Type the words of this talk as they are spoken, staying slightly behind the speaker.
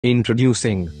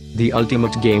Introducing the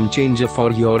ultimate game changer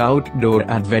for your outdoor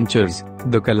adventures,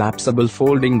 the Collapsible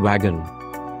Folding Wagon.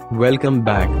 Welcome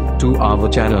back to our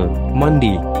channel,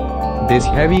 Manddi. This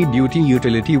heavy-duty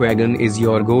utility wagon is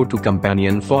your go-to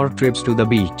companion for trips to the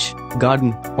beach,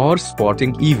 garden, or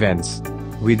sporting events.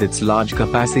 With its large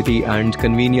capacity and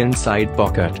convenient side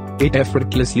pocket, it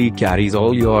effortlessly carries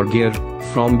all your gear,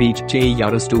 from beach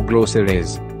chairs to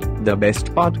groceries. The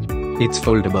best part? It's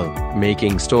foldable,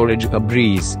 making storage a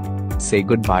breeze. Say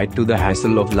goodbye to the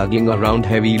hassle of lugging around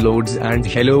heavy loads and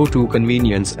hello to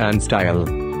convenience and style.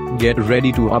 Get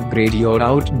ready to upgrade your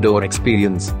outdoor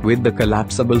experience with the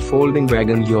Collapsible Folding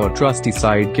Wagon, your trusty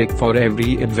sidekick for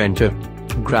every adventure.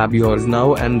 Grab yours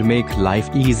now and make life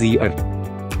easier.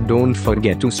 Don't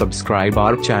forget to subscribe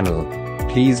our channel.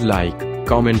 Please like,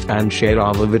 comment and share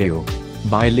our video.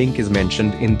 Buy link is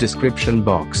mentioned in description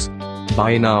box.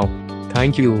 Bye now.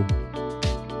 Thank you.